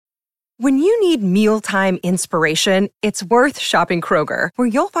When you need mealtime inspiration, it's worth shopping Kroger, where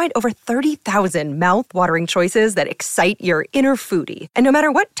you'll find over 30,000 mouth-watering choices that excite your inner foodie. And no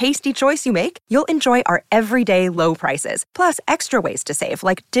matter what tasty choice you make, you'll enjoy our everyday low prices, plus extra ways to save,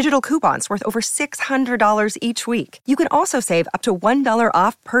 like digital coupons worth over $600 each week. You can also save up to $1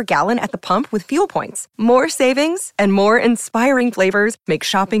 off per gallon at the pump with fuel points. More savings and more inspiring flavors make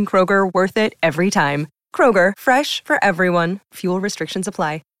shopping Kroger worth it every time. Kroger, fresh for everyone. Fuel restrictions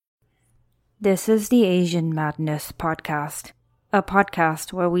apply. This is the Asian Madness Podcast, a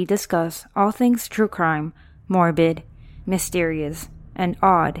podcast where we discuss all things true crime, morbid, mysterious, and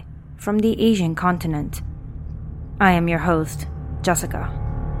odd from the Asian continent. I am your host, Jessica.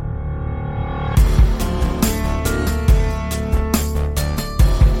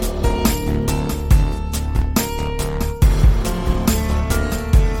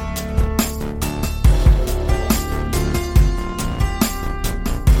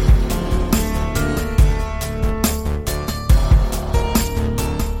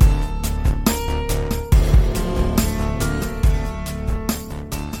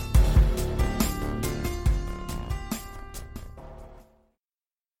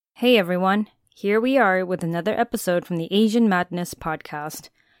 Hey everyone, here we are with another episode from the Asian Madness Podcast.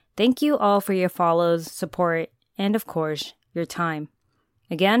 Thank you all for your follows, support, and of course, your time.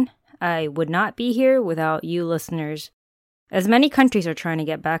 Again, I would not be here without you listeners. As many countries are trying to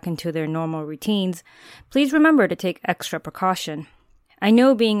get back into their normal routines, please remember to take extra precaution. I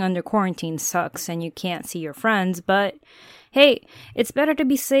know being under quarantine sucks and you can't see your friends, but hey, it's better to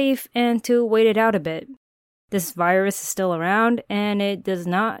be safe and to wait it out a bit. This virus is still around, and it does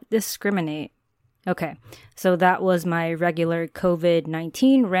not discriminate. Okay, so that was my regular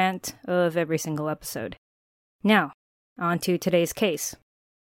COVID-19 rant of every single episode. Now, on to today's case.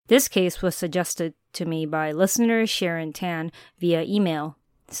 This case was suggested to me by listener Sharon Tan via email.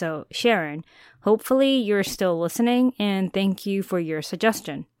 So, Sharon, hopefully you're still listening, and thank you for your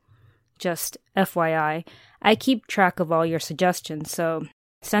suggestion. Just FYI, I keep track of all your suggestions, so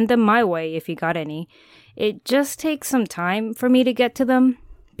send them my way if you got any. It just takes some time for me to get to them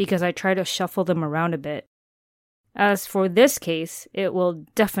because I try to shuffle them around a bit. As for this case, it will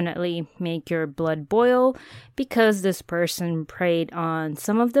definitely make your blood boil because this person preyed on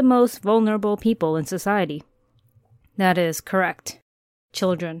some of the most vulnerable people in society. That is correct.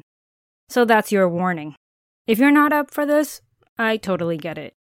 Children. So that's your warning. If you're not up for this, I totally get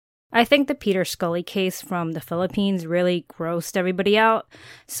it. I think the Peter Scully case from the Philippines really grossed everybody out,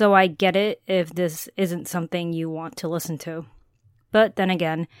 so I get it if this isn't something you want to listen to. But then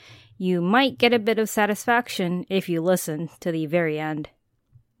again, you might get a bit of satisfaction if you listen to the very end.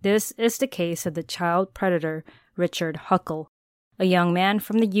 This is the case of the child predator Richard Huckle, a young man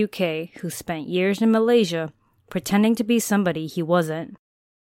from the UK who spent years in Malaysia pretending to be somebody he wasn't.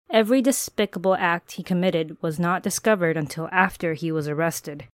 Every despicable act he committed was not discovered until after he was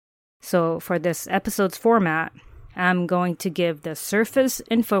arrested. So for this episode's format, I'm going to give the surface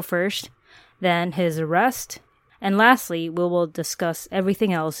info first, then his arrest, and lastly, we will discuss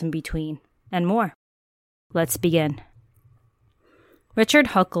everything else in between, and more. Let's begin. Richard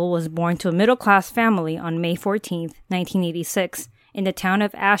Huckle was born to a middle-class family on May 14, 1986, in the town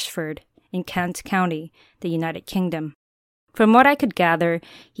of Ashford in Kent County, the United Kingdom. From what I could gather,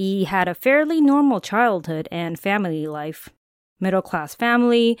 he had a fairly normal childhood and family life. Middle-class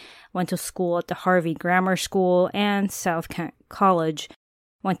family, went to school at the Harvey Grammar School and South Kent College,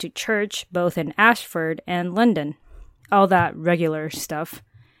 went to church both in Ashford and London. All that regular stuff.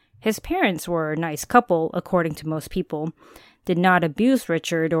 His parents were a nice couple, according to most people, did not abuse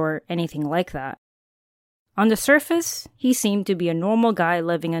Richard or anything like that. On the surface, he seemed to be a normal guy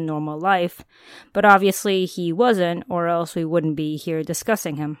living a normal life, but obviously he wasn't, or else we wouldn't be here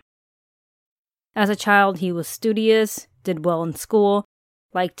discussing him. As a child, he was studious, did well in school,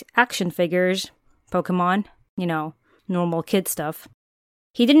 liked action figures, Pokemon, normal kid stuff.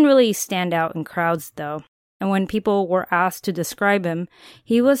 He didn't really stand out in crowds, though, and when people were asked to describe him,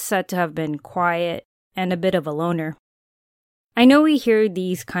 he was said to have been quiet and a bit of a loner. I know we hear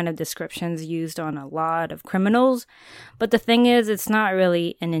these kind of descriptions used on a lot of criminals, but the thing is, it's not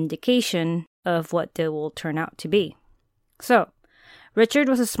really an indication of what they will turn out to be. So, Richard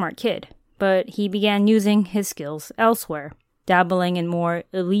was a smart kid, but he began using his skills elsewhere, dabbling in more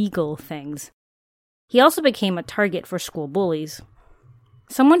illegal things. He also became a target for school bullies.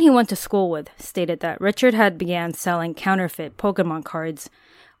 Someone he went to school with stated that Richard had began selling counterfeit Pokemon cards,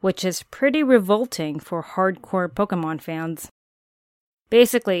 which is pretty revolting for hardcore Pokemon fans.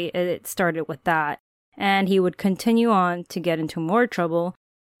 Basically, it started with that, and he would continue on to get into more trouble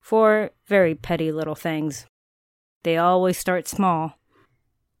for very petty little things. They always start small.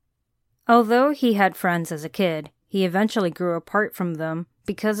 Although he had friends as a kid, he eventually grew apart from them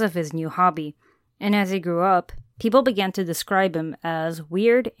because of his new hobby, and as he grew up, people began to describe him as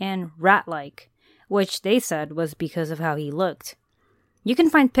weird and rat-like, which they said was because of how he looked. You can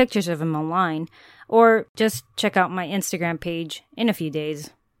find pictures of him online, or just check out my Instagram page in a few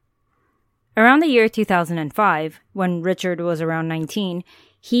days. Around the year 2005, when Richard was around 19,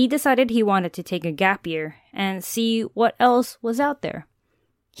 he decided he wanted to take a gap year and see what else was out there.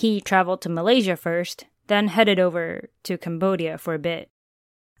 He traveled to Malaysia first, then headed over to Cambodia for a bit.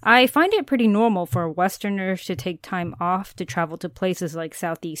 I find it pretty normal for Westerners to take time off to travel to places like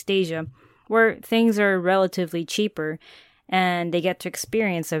Southeast Asia, where things are relatively cheaper and they get to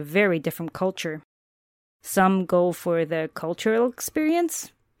experience a very different culture. Some go for the cultural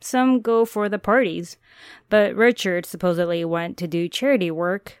experience, some go for the parties, but Richard supposedly went to do charity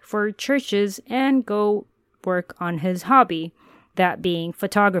work for churches and go work on his hobby, that being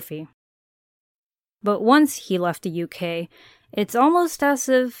photography. But once he left the UK, it's almost as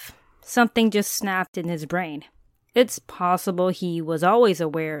if something just snapped in his brain. It's possible he was always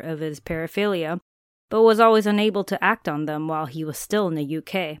aware of his paraphilia, but was always unable to act on them while he was still in the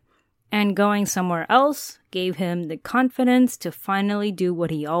UK. And going somewhere else gave him the confidence to finally do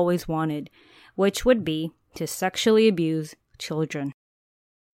what he always wanted, which would be to sexually abuse children.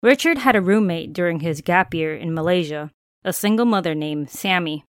 Richard had a roommate during his gap year in Malaysia, a single mother named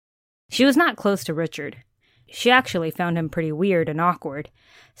Sammy. She was not close to Richard. She actually found him pretty weird and awkward,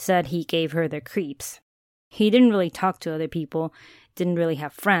 said he gave her the creeps. He didn't really talk to other people, didn't really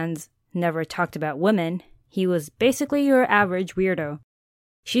have friends, never talked about women. He was basically your average weirdo.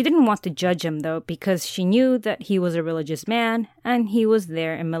 She didn't want to judge him though because she knew that he was a religious man and he was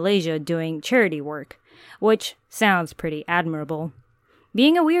there in Malaysia doing charity work, which sounds pretty admirable.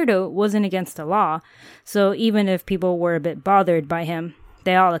 Being a weirdo wasn't against the law, so even if people were a bit bothered by him,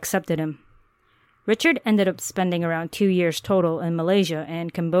 they all accepted him. Richard ended up spending around 2 years total in Malaysia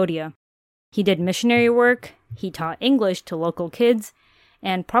and Cambodia. He did missionary work, he taught English to local kids,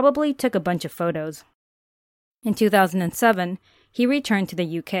 and probably took a bunch of photos. In 2007, he returned to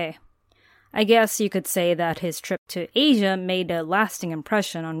the UK. I guess you could say that his trip to Asia made a lasting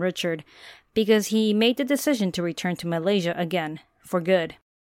impression on Richard because he made the decision to return to Malaysia again, for good.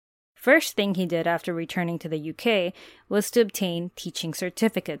 First thing he did after returning to the UK was to obtain teaching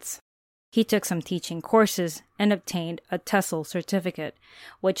certificates. He took some teaching courses and obtained a TESOL certificate,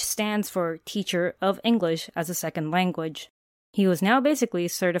 which stands for Teacher of English as a Second Language. He was now basically a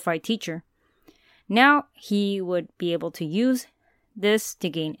certified teacher. Now he would be able to use this to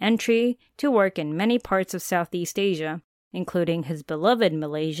gain entry to work in many parts of Southeast Asia, including his beloved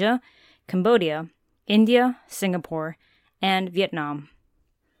Malaysia, Cambodia, India, Singapore, and Vietnam.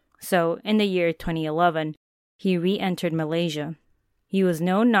 So, in the year 2011, he re-entered Malaysia. He was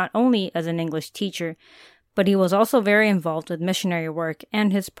known not only as an English teacher, but he was also very involved with missionary work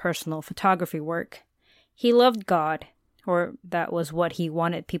and his personal photography work. He loved God, or that was what he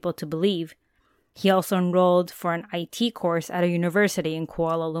wanted people to believe. He also enrolled for an IT course at a university in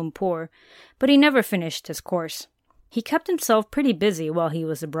Kuala Lumpur, but he never finished his course. He kept himself pretty busy while he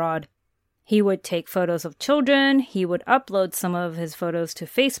was abroad. He would take photos of children, he would upload some of his photos to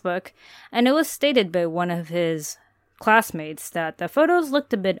Facebook, and it was stated by one of his classmates that the photos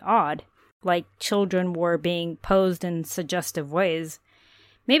looked a bit odd, like children were being posed in suggestive ways.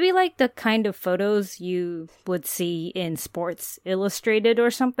 Maybe like the kind of photos you would see in Sports Illustrated or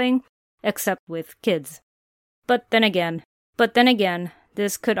something, except with kids. But then again,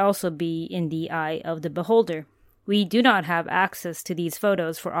 this could also be in the eye of the beholder. We do not have access to these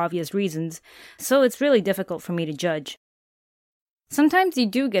photos for obvious reasons, so it's really difficult for me to judge. Sometimes you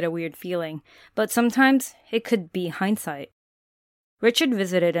do get a weird feeling, but sometimes it could be hindsight. Richard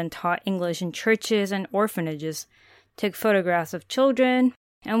visited and taught English in churches and orphanages, took photographs of children,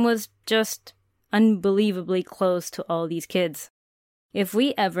 and was just unbelievably close to all these kids. If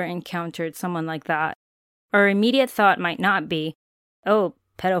we ever encountered someone like that, our immediate thought might not be, oh,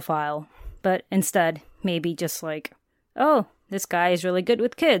 pedophile, but instead, maybe just like, oh, this guy is really good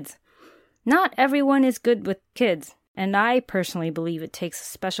with kids. Not everyone is good with kids, and I personally believe it takes a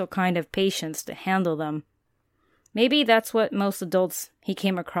special kind of patience to handle them. Maybe that's what most adults he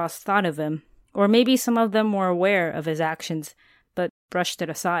came across thought of him, or maybe some of them were aware of his actions, but brushed it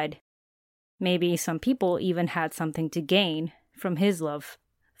aside. Maybe some people even had something to gain from his love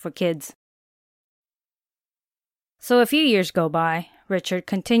for kids. So a few years go by. Richard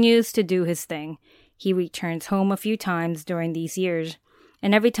continues to do his thing. He returns home a few times during these years,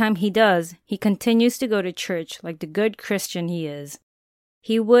 and every time he does, he continues to go to church like the good Christian he is.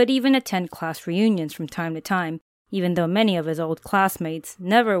 He would even attend class reunions from time to time, even though many of his old classmates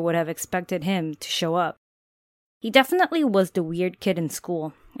never would have expected him to show up. He definitely was the weird kid in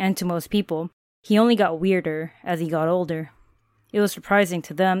school, and to most people, he only got weirder as he got older. It was surprising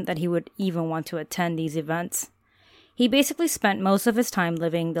to them that he would even want to attend these events. He basically spent most of his time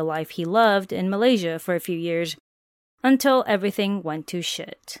living the life he loved in Malaysia for a few years, until everything went to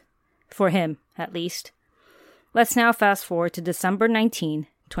shit. For him, at least. Let's now fast forward to December 19,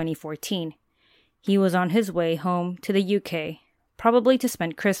 2014. He was on his way home to the UK, probably to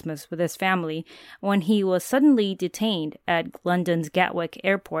spend Christmas with his family, when he was suddenly detained at London's Gatwick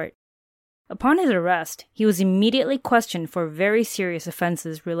Airport. Upon his arrest, he was immediately questioned for very serious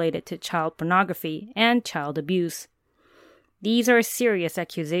offenses related to child pornography and child abuse. These are serious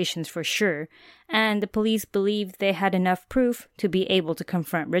accusations for sure, and the police believed they had enough proof to be able to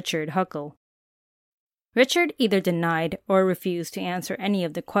confront Richard Huckle. Richard either denied or refused to answer any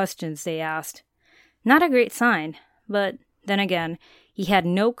of the questions they asked. Not a great sign, but then again, he had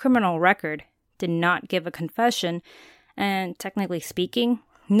no criminal record, did not give a confession, and technically speaking,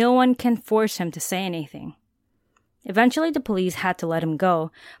 no one can force him to say anything. Eventually, the police had to let him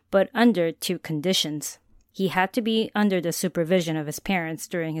go, but under two conditions. He had to be under the supervision of his parents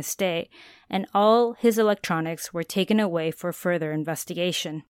during his stay, and all his electronics were taken away for further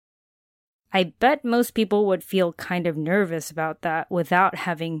investigation. I bet most people would feel kind of nervous about that without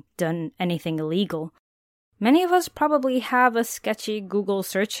having done anything illegal. Many of us probably have a sketchy Google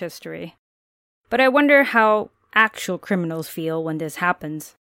search history. But I wonder how actual criminals feel when this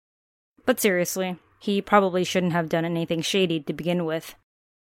happens. But seriously, he probably shouldn't have done anything shady to begin with.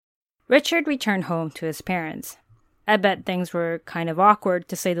 Richard returned home to his parents. I bet things were kind of awkward,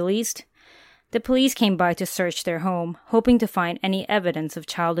 to say the least. The police came by to search their home, hoping to find any evidence of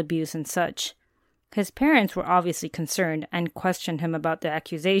child abuse and such. His parents were obviously concerned and questioned him about the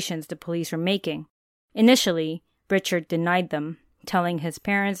accusations the police were making. Initially, Richard denied them, telling his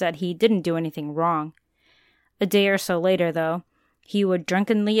parents that he didn't do anything wrong. A day or so later, though, he would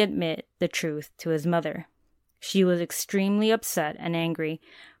drunkenly admit the truth to his mother. She was extremely upset and angry,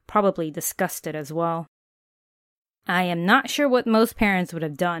 probably disgusted as well. I am not sure what most parents would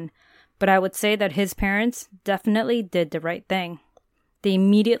have done, but I would say that his parents definitely did the right thing. They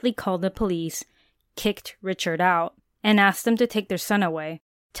immediately called the police, kicked Richard out, and asked them to take their son away,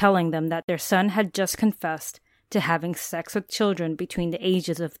 telling them that their son had just confessed to having sex with children between the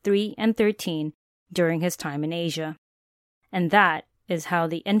ages of 3 and 13 during his time in Asia. And that is how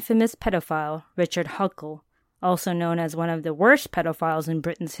the infamous pedophile Richard Huckle, also known as one of the worst pedophiles in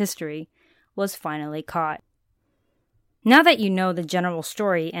Britain's history, was finally caught. Now that you know the general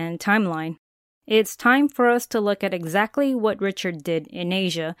story and timeline, it's time for us to look at exactly what Richard did in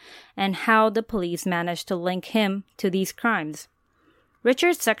Asia and how the police managed to link him to these crimes.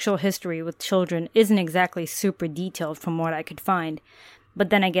 Richard's sexual history with children isn't exactly super detailed from what I could find, but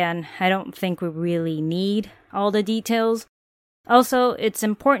then again, I don't think we really need all the details. Also, it's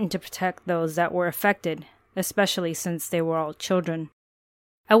important to protect those that were affected, especially since they were all children.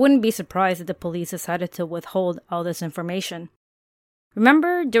 I wouldn't be surprised if the police decided to withhold all this information.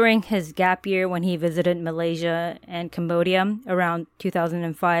 Remember during his gap year when he visited Malaysia and Cambodia around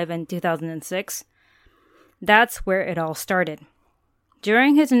 2005 and 2006? That's where it all started.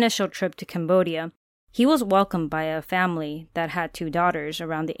 During his initial trip to Cambodia, he was welcomed by a family that had 2 daughters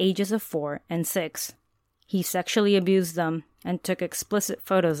around the ages of 4 and 6. He sexually abused them and took explicit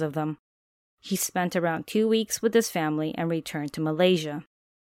photos of them. He spent around 2 weeks with his family and returned to Malaysia.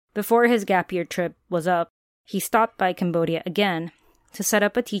 Before his gap year trip was up, he stopped by Cambodia again to set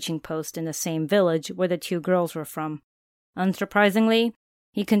up a teaching post in the same village where the 2 girls were from. Unsurprisingly,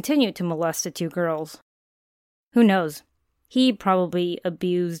 he continued to molest the 2 girls. Who knows? He probably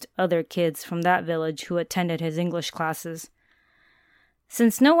abused other kids from that village who attended his English classes.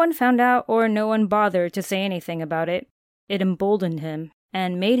 Since no one found out or no one bothered to say anything about it, it emboldened him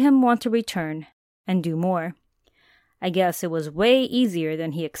and made him want to return and do more. I guess it was way easier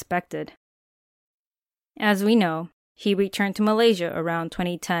than he expected. As we know, he returned to Malaysia around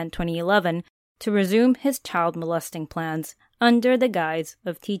 2010-2011 to resume his child molesting plans under the guise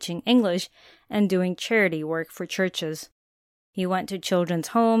of teaching English and doing charity work for churches. He went to children's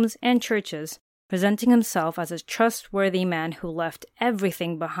homes and churches, presenting himself as a trustworthy man who left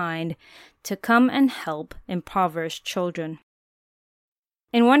everything behind to come and help impoverished children.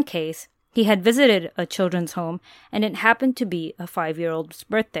 In one case, he had visited a children's home and it happened to be a 5-year-old's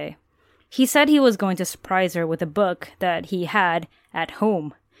birthday. He said he was going to surprise her with a book that he had at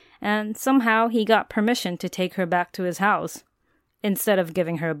home, and somehow he got permission to take her back to his house. Instead of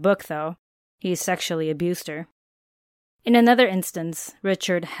giving her a book, though, he sexually abused her. In another instance,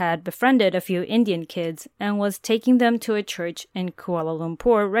 Richard had befriended a few Indian kids and was taking them to a church in Kuala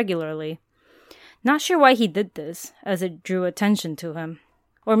Lumpur regularly. Not sure why he did this, as it drew attention to him.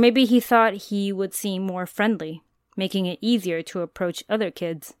 Or maybe he thought he would seem more friendly, making it easier to approach other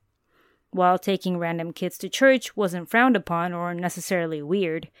kids. While taking random kids to church wasn't frowned upon or necessarily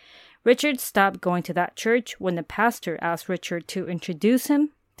weird, Richard stopped going to that church when the pastor asked Richard to introduce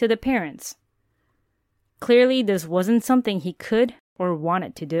him to the parents. Clearly, this wasn't something he could or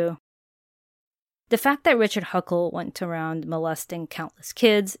wanted to do. The fact that Richard Huckle went around molesting countless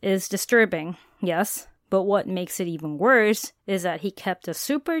kids is disturbing, yes, but what makes it even worse is that he kept a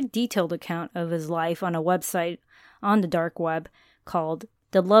super detailed account of his life on a website on the dark web called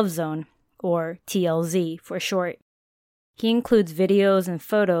The Love Zone, or TLZ for short. He includes videos and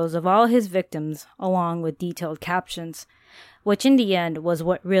photos of all his victims along with detailed captions, which in the end was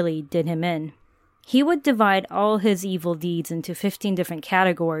what really did him in. He would divide all his evil deeds into 15 different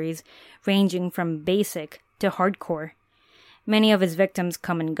categories, ranging from basic to hardcore. Many of his victims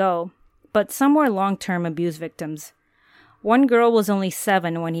come and go, but some were long-term abuse victims. One girl was only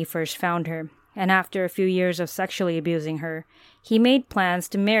 7 when he first found her, and after a few years of sexually abusing her, he made plans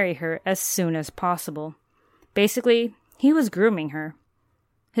to marry her as soon as possible. Basically, he was grooming her.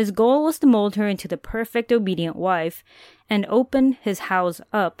 His goal was to mold her into the perfect obedient wife and open his house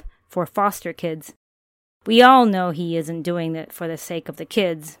up for foster kids. We all know he isn't doing it for the sake of the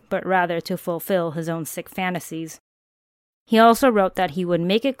kids, but rather to fulfill his own sick fantasies. He also wrote that he would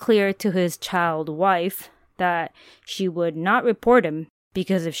make it clear to his child wife that she would not report him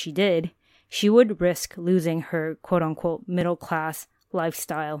because if she did, she would risk losing her quote-unquote middle-class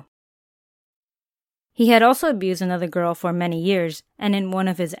lifestyle. He had also abused another girl for many years, and in one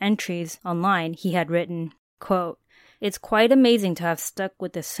of his entries online, he had written, quote, "It's quite amazing to have stuck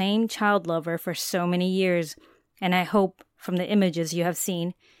with the same child lover for so many years, and I hope, from the images you have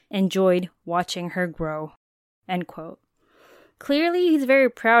seen, enjoyed watching her grow." End quote. Clearly, he's very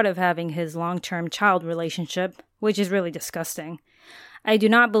proud of having his long-term child relationship, which is really disgusting. I do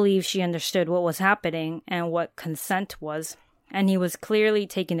not believe she understood what was happening and what consent was, and he was clearly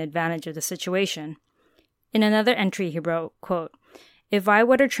taking advantage of the situation. In another entry he wrote, quote, "If I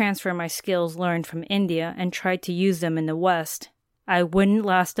were to transfer my skills learned from India and tried to use them in the West, I wouldn't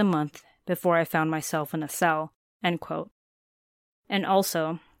last a month before I found myself in a cell." End quote. And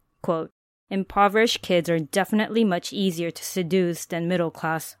also, quote, "Impoverished kids are definitely much easier to seduce than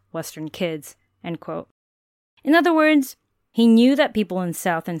middle-class Western kids." End quote. In other words, he knew that people in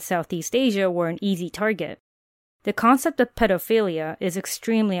South and Southeast Asia were an easy target. The concept of pedophilia is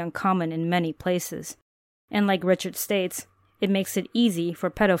extremely uncommon in many places, and like Richard states, it makes it easy for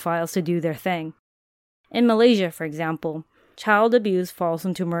pedophiles to do their thing. In Malaysia, for example, child abuse falls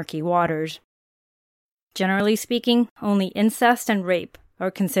into murky waters. Generally speaking, only incest and rape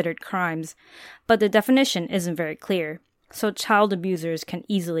are considered crimes, but the definition isn't very clear, so child abusers can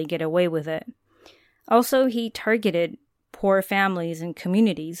easily get away with it. Also, he targeted poor families and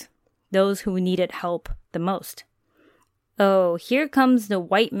communities, those who needed help the most. Oh, here comes the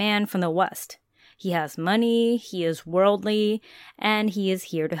white man from the West. He has money, he is worldly, and he is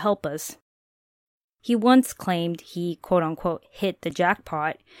here to help us. He once claimed he, quote-unquote, hit the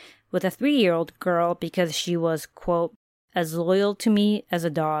jackpot with a 3-year-old girl because she was, quote, as loyal to me as a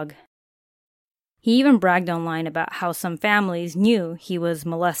dog. He even bragged online about how some families knew he was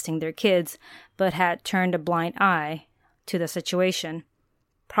molesting their kids, but had turned a blind eye to the situation,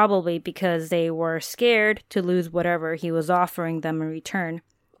 probably because they were scared to lose whatever he was offering them in return,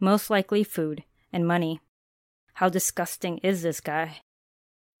 most likely food and money. How disgusting is this guy?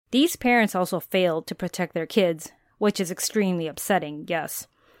 These parents also failed to protect their kids, which is extremely upsetting, yes,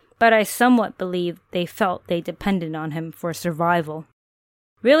 but I somewhat believe they felt they depended on him for survival.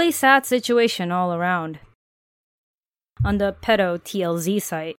 Really sad situation all around. On the Pedo TLZ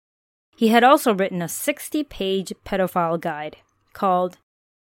site, he had also written a 60-page pedophile guide called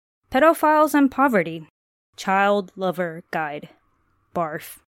Pedophiles and Poverty, Child Lover Guide.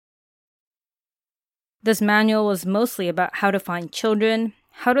 Barf. This manual was mostly about how to find children,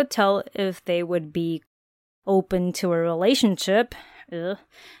 how to tell if they would be open to a relationship,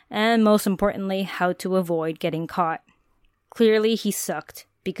 and most importantly, how to avoid getting caught. Clearly, he sucked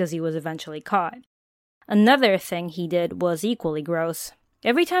because he was eventually caught. Another thing he did was equally gross.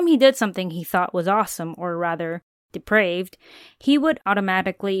 Every time he did something he thought was awesome, or rather, depraved, he would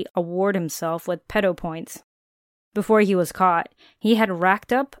automatically award himself with pedo points. Before he was caught, he had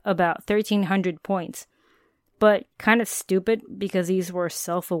racked up about 1,300 points, but kind of stupid because these were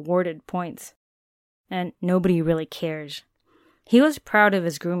self-awarded points. And nobody really cares. He was proud of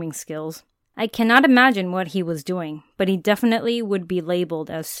his grooming skills, I cannot imagine what he was doing, but he definitely would be labeled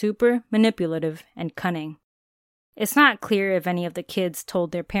as super manipulative and cunning. It's not clear if any of the kids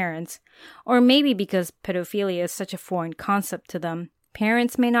told their parents, or maybe because pedophilia is such a foreign concept to them,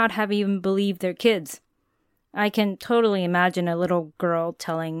 parents may not have even believed their kids. I can totally imagine a little girl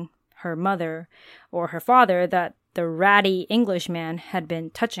telling her mother or her father that the ratty Englishman had been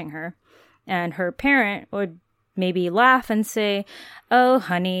touching her, and her parent would maybe laugh and say, "Oh,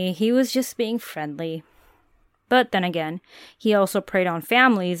 honey, he was just being friendly." But then again, he also preyed on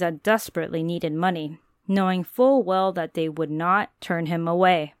families that desperately needed money, knowing full well that they would not turn him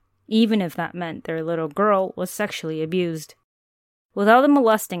away, even if that meant their little girl was sexually abused. With all the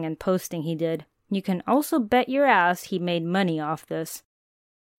molesting and posting he did, you can also bet your ass he made money off this.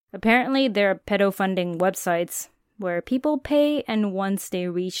 Apparently, there are pedo-funding websites where people pay, and once they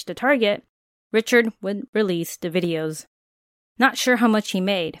reach the target, Richard would release the videos. Not sure how much he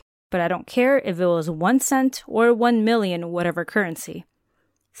made, but I don't care if it was 1 cent or 1 million whatever currency.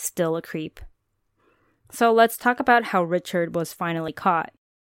 Still a creep. So let's talk about how Richard was finally caught.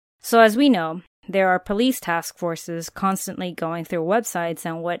 So as we know, there are police task forces constantly going through websites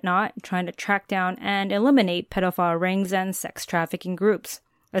and whatnot, trying to track down and eliminate pedophile rings and sex trafficking groups,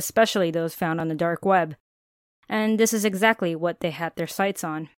 especially those found on the dark web. And this is exactly what they had their sights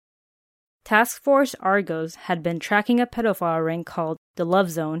on. Task Force Argos had been tracking a pedophile ring called the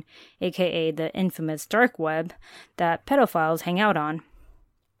Love Zone, aka the infamous dark web that pedophiles hang out on.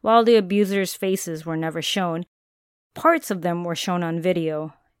 While the abusers' faces were never shown, parts of them were shown on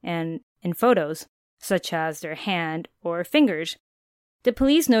video and in photos, such as their hand or fingers. The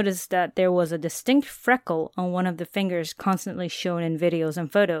police noticed that there was a distinct freckle on one of the fingers constantly shown in videos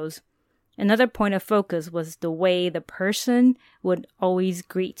and photos. Another point of focus was the way the person would always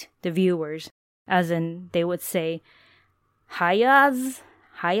greet the viewers, as in they would say, Hayas?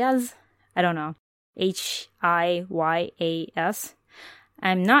 I don't know, Hiyas.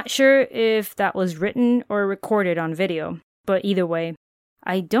 I'm not sure if that was written or recorded on video, but either way,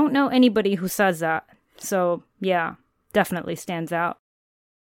 I don't know anybody who says that, so yeah, definitely stands out.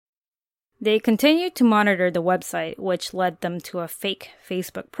 They continued to monitor the website, which led them to a fake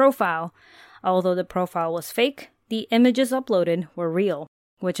Facebook profile. Although the profile was fake, the images uploaded were real,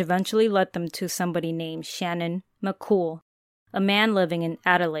 which eventually led them to somebody named Shannon McCool, a man living in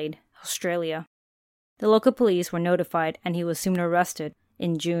Adelaide, Australia. The local police were notified and he was soon arrested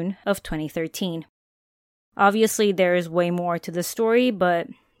in June of 2013. Obviously, there is way more to the story, but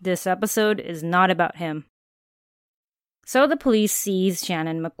this episode is not about him. So the police seized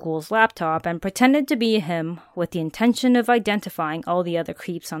Shannon McCool's laptop and pretended to be him with the intention of identifying all the other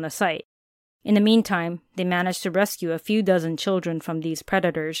creeps on the site. In the meantime, they managed to rescue a few dozen children from these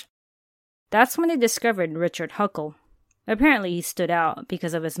predators. That's when they discovered Richard Huckle. Apparently he stood out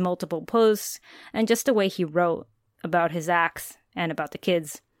because of his multiple posts and just the way he wrote about his acts and about the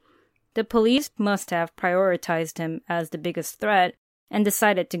kids. The police must have prioritized him as the biggest threat and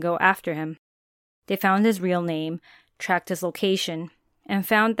decided to go after him. They found his real name, tracked his location, and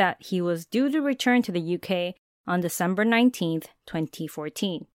found that he was due to return to the UK on December 19th,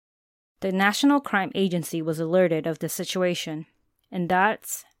 2014. The National Crime Agency was alerted of the situation, and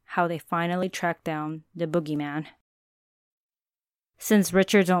that's how they finally tracked down the boogeyman. Since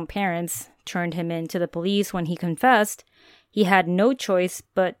Richard's own parents turned him in to the police when he confessed, he had no choice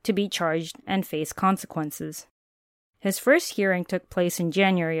but to be charged and face consequences. His first hearing took place in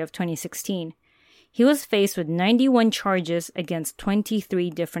January of 2016. He was faced with 91 charges against 23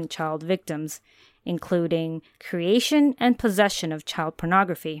 different child victims, including creation and possession of child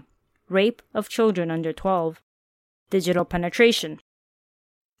pornography, rape of children under 12, digital penetration,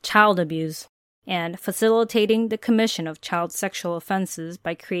 child abuse, and facilitating the commission of child sexual offenses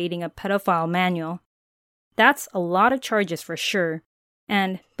by creating a pedophile manual. That's a lot of charges for sure,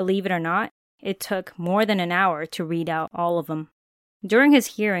 and believe it or not, it took more than an hour to read out all of them. During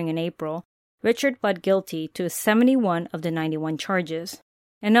his hearing in April, Richard pled guilty to 71 of the 91 charges,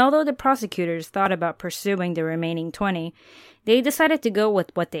 and although the prosecutors thought about pursuing the remaining 20, they decided to go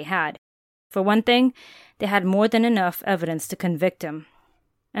with what they had. For one thing, they had more than enough evidence to convict him.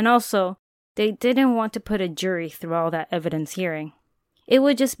 And also, they didn't want to put a jury through all that evidence hearing. It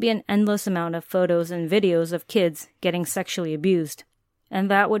would just be an endless amount of photos and videos of kids getting sexually abused, and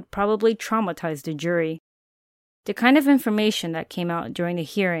that would probably traumatize the jury. The kind of information that came out during the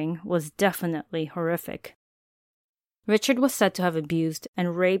hearing was definitely horrific. Richard was said to have abused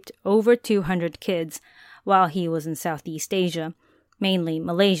and raped over 200 kids while he was in Southeast Asia, mainly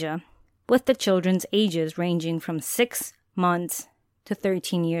Malaysia, with the children's ages ranging from 6 months to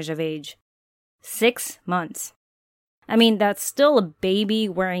 13 years of age. 6 months. I mean, that's still a baby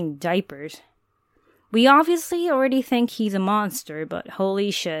wearing diapers. We obviously already think he's a monster, but holy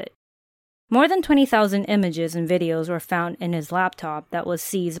shit. More than 20,000 images and videos were found in his laptop that was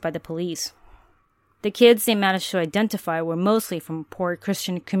seized by the police. The kids they managed to identify were mostly from poor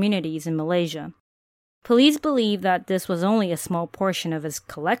Christian communities in Malaysia. Police believe that this was only a small portion of his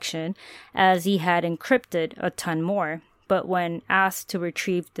collection, as he had encrypted a ton more, but when asked to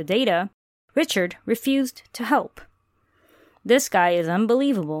retrieve the data, Richard refused to help. This guy is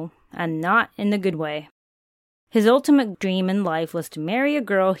unbelievable, and not in the good way. His ultimate dream in life was to marry a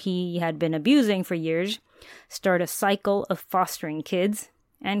girl he had been abusing for years, start a cycle of fostering kids,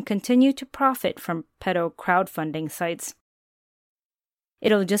 and continue to profit from pedo crowdfunding sites.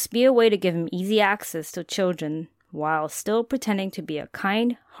 It'll just be a way to give him easy access to children while still pretending to be a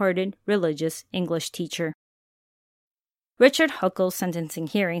kind-hearted religious English teacher. Richard Huckle's sentencing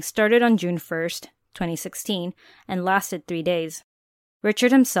hearing started on June 1st, 2016, and lasted 3 days.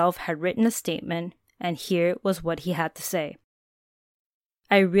 Richard himself had written a statement, and here was what he had to say.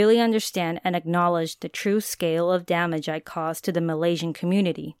 I really understand and acknowledge the true scale of damage I caused to the Malaysian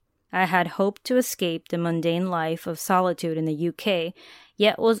community. I had hoped to escape the mundane life of solitude in the UK,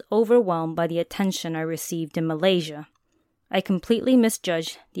 yet was overwhelmed by the attention I received in Malaysia. I completely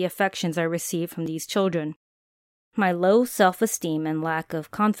misjudged the affections I received from these children. My low self-esteem and lack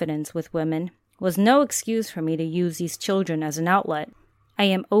of confidence with women was no excuse for me to use these children as an outlet. I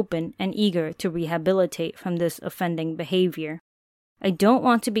am open and eager to rehabilitate from this offending behavior. I don't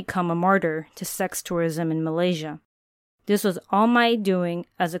want to become a martyr to sex tourism in Malaysia. This was all my doing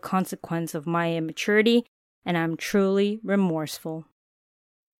as a consequence of my immaturity, and I'm truly remorseful.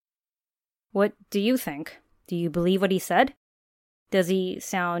 What do you think? Do you believe what he said? Does he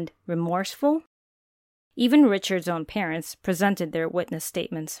sound remorseful? Even Richard's own parents presented their witness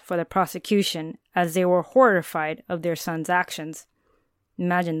statements for the prosecution as they were horrified of their son's actions.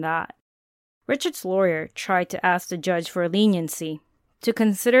 Imagine that. Richard's lawyer tried to ask the judge for leniency, to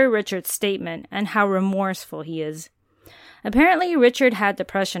consider Richard's statement and how remorseful he is. Apparently, Richard had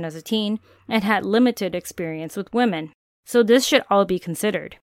depression as a teen and had limited experience with women, so this should all be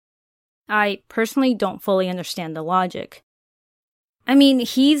considered. I personally don't fully understand the logic. I mean,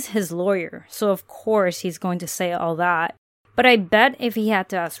 he's his lawyer, so of course he's going to say all that, but I bet if he had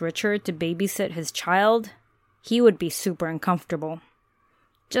to ask Richard to babysit his child, he would be super uncomfortable.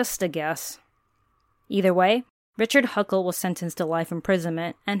 Just a guess. Either way, Richard Huckle was sentenced to life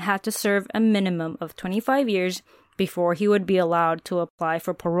imprisonment and had to serve a minimum of 25 years before he would be allowed to apply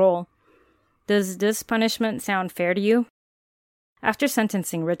for parole. Does this punishment sound fair to you? After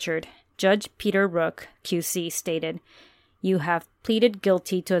sentencing Richard, Judge Peter Rook, QC, stated, "You have pleaded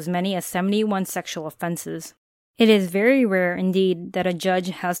guilty to as many as 71 sexual offenses. It is very rare indeed that a judge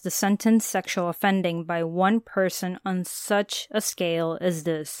has to sentence sexual offending by one person on such a scale as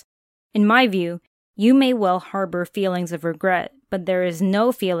this. In my view, you may well harbor feelings of regret, but there is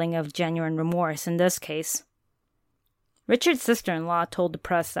no feeling of genuine remorse in this case." Richard's sister-in-law told the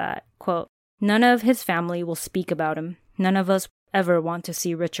press that, quote, "None of his family will speak about him. None of us ever want to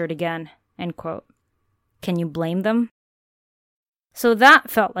see Richard again," end quote. Can you blame them? So that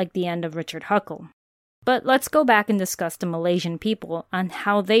felt like the end of Richard Huckle. But let's go back and discuss the Malaysian people and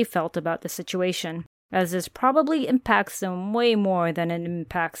how they felt about the situation, as this probably impacts them way more than it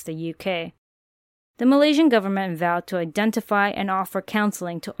impacts the UK. The Malaysian government vowed to identify and offer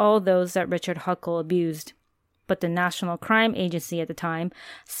counseling to all those that Richard Huckle abused. But the National Crime Agency at the time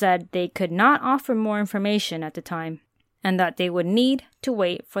said they could not offer more information at the time, and that they would need to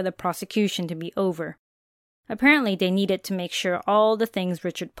wait for the prosecution to be over. Apparently, they needed to make sure all the things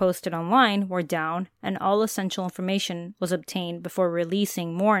Richard posted online were down and all essential information was obtained before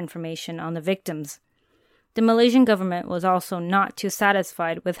releasing more information on the victims. The Malaysian government was also not too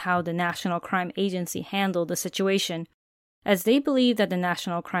satisfied with how the National Crime Agency handled the situation, as they believed that the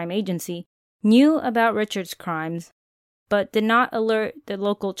National Crime Agency knew about Richard's crimes, but did not alert the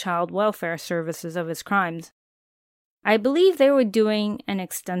local child welfare services of his crimes. I believe they were doing an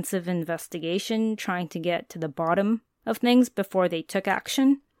extensive investigation trying to get to the bottom of things before they took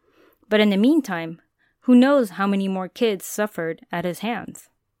action, but in the meantime, who knows how many more kids suffered at his hands?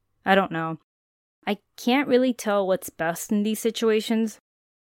 I don't know. I can't really tell what's best in these situations.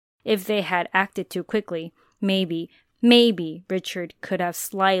 If they had acted too quickly, maybe Richard could have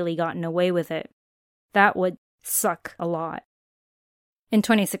slyly gotten away with it. That would suck a lot. In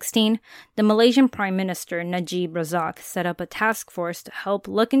 2016, the Malaysian Prime Minister Najib Razak set up a task force to help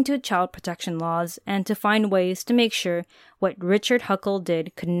look into child protection laws and to find ways to make sure what Richard Huckle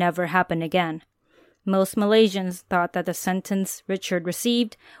did could never happen again. Most Malaysians thought that the sentence Richard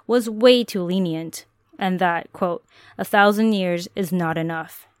received was way too lenient, and that, quote, 1,000 years is not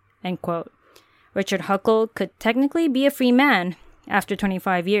enough, end quote. Richard Huckle could technically be a free man after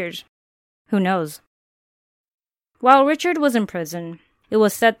 25 years. Who knows? While Richard was in prison, it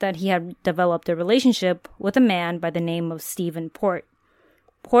was said that he had developed a relationship with a man by the name of Stephen Port.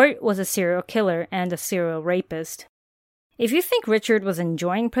 Port was a serial killer and a serial rapist. If you think Richard was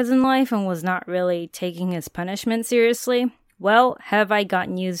enjoying prison life and was not really taking his punishment seriously, well, have I got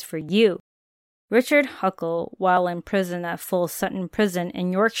news for you. Richard Huckle, while in prison at Full Sutton Prison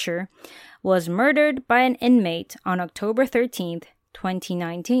in Yorkshire, was murdered by an inmate on October 13th,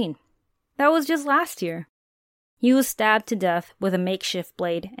 2019. That was just last year. He was stabbed to death with a makeshift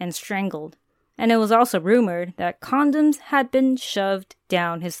blade and strangled, and it was also rumored that condoms had been shoved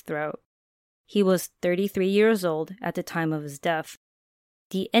down his throat. He was 33 years old at the time of his death.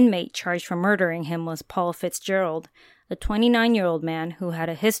 The inmate charged for murdering him was Paul Fitzgerald, a 29-year-old man who had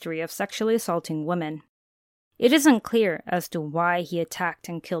a history of sexually assaulting women. It is unclear as to why he attacked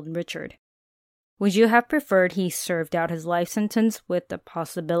and killed Richard. Would you have preferred he served out his life sentence with the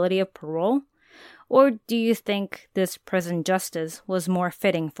possibility of parole? Or do you think this prison justice was more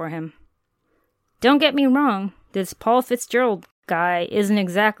fitting for him? Don't get me wrong, this Paul Fitzgerald guy isn't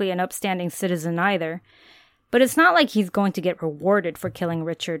exactly an upstanding citizen either, but it's not like he's going to get rewarded for killing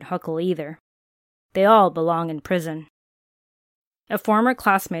Richard Huckle either. They all belong in prison. A former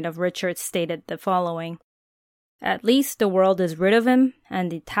classmate of Richard stated the following: "At least the world is rid of him,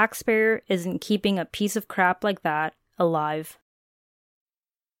 and the taxpayer isn't keeping a piece of crap like that alive."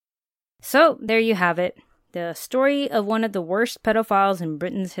 So, there you have it. The story of one of the worst pedophiles in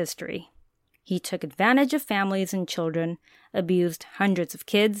Britain's history. He took advantage of families and children, abused hundreds of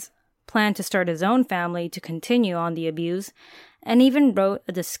kids, planned to start his own family to continue on the abuse, and even wrote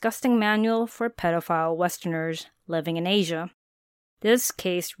a disgusting manual for pedophile Westerners living in Asia. This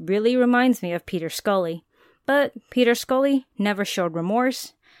case really reminds me of Peter Scully, but Peter Scully never showed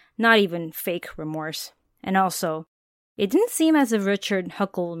remorse, not even fake remorse. And also, it didn't seem as if Richard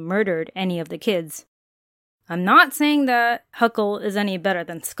Huckle murdered any of the kids. I'm not saying that Huckle is any better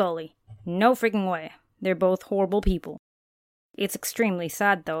than Scully. No freaking way. They're both horrible people. It's extremely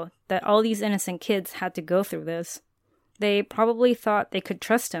sad, though, that all these innocent kids had to go through this. They probably thought they could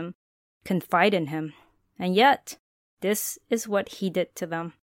trust him, confide in him, and yet, this is what he did to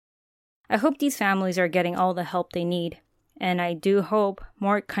them. I hope these families are getting all the help they need, and I do hope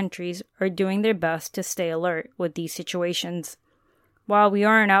more countries are doing their best to stay alert with these situations. While we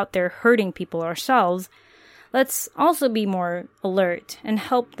aren't out there hurting people ourselves, let's also be more alert and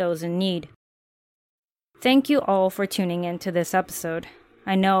help those in need. Thank you all for tuning in to this episode.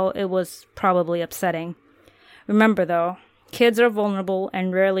 I know it was probably upsetting. Remember though, kids are vulnerable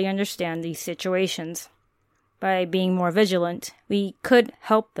and rarely understand these situations. By being more vigilant, we could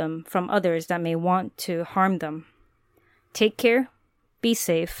help them from others that may want to harm them. Take care, be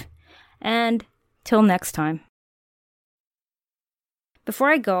safe, and till next time.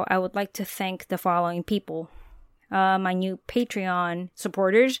 Before I go, I would like to thank the following people. My new Patreon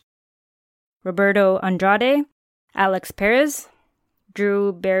supporters: Roberto Andrade, Alex Perez,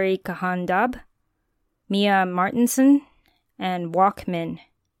 Drew Barry Kahandab, Mia Martinson, and Walkmin.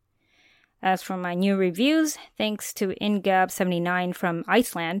 As for my new reviews, thanks to Ingab79 from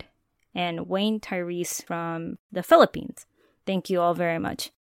Iceland and Wayne Tyrese from the Philippines. Thank you all very much.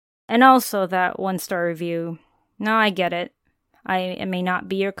 And also that 1-star review. No, I get it. It may not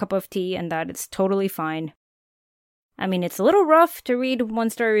be your cup of tea, and that it's totally fine. I mean, it's a little rough to read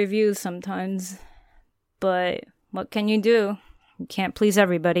 1-star reviews sometimes, but what can you do? You can't please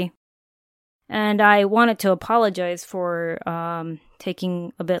everybody. And I wanted to apologize for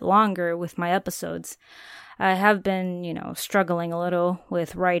taking a bit longer with my episodes. I have been, struggling a little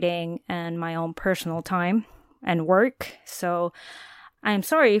with writing and my own personal time and work, so I'm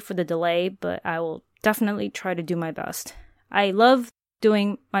sorry for the delay, but I will definitely try to do my best. I love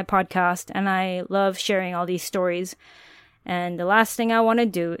doing my podcast, and I love sharing all these stories, and the last thing I want to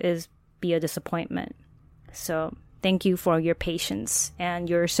do is be a disappointment. So, thank you for your patience and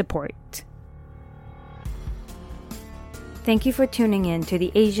your support. Thank you for tuning in to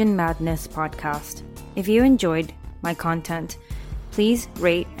the Asian Madness podcast. If you enjoyed my content, please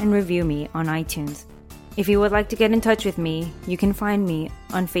rate and review me on iTunes. If you would like to get in touch with me, you can find me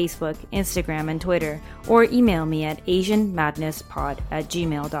on Facebook, Instagram, and Twitter, or email me at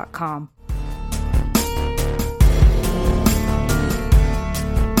asianmadnesspod@gmail.com.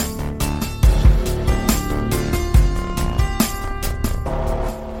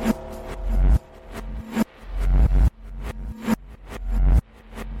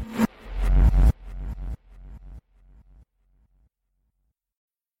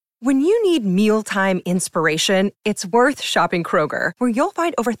 When you need mealtime inspiration, it's worth shopping Kroger, where you'll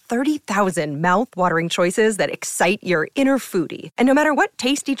find over 30,000 mouth-watering choices that excite your inner foodie. And no matter what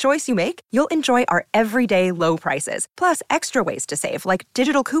tasty choice you make, you'll enjoy our everyday low prices, plus extra ways to save, like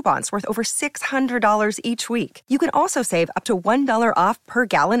digital coupons worth over $600 each week. You can also save up to $1 off per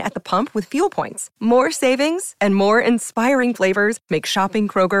gallon at the pump with fuel points. More savings and more inspiring flavors make shopping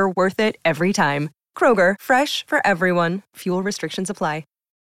Kroger worth it every time. Kroger, fresh for everyone. Fuel restrictions apply.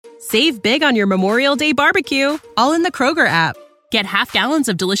 Save big on your Memorial Day barbecue, all in the Kroger app. Get half gallons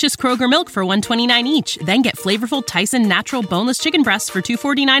of delicious Kroger milk for $1.29 each. Then get flavorful Tyson natural boneless chicken breasts for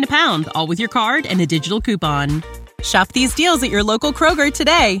 $2.49 a pound, all with your card and a digital coupon. Shop these deals at your local Kroger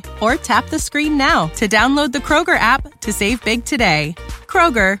today, or tap the screen now to download the Kroger app to save big today.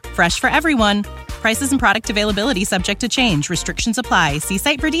 Kroger, fresh for everyone. Prices and product availability subject to change. Restrictions apply. See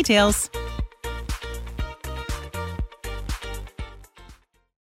site for details.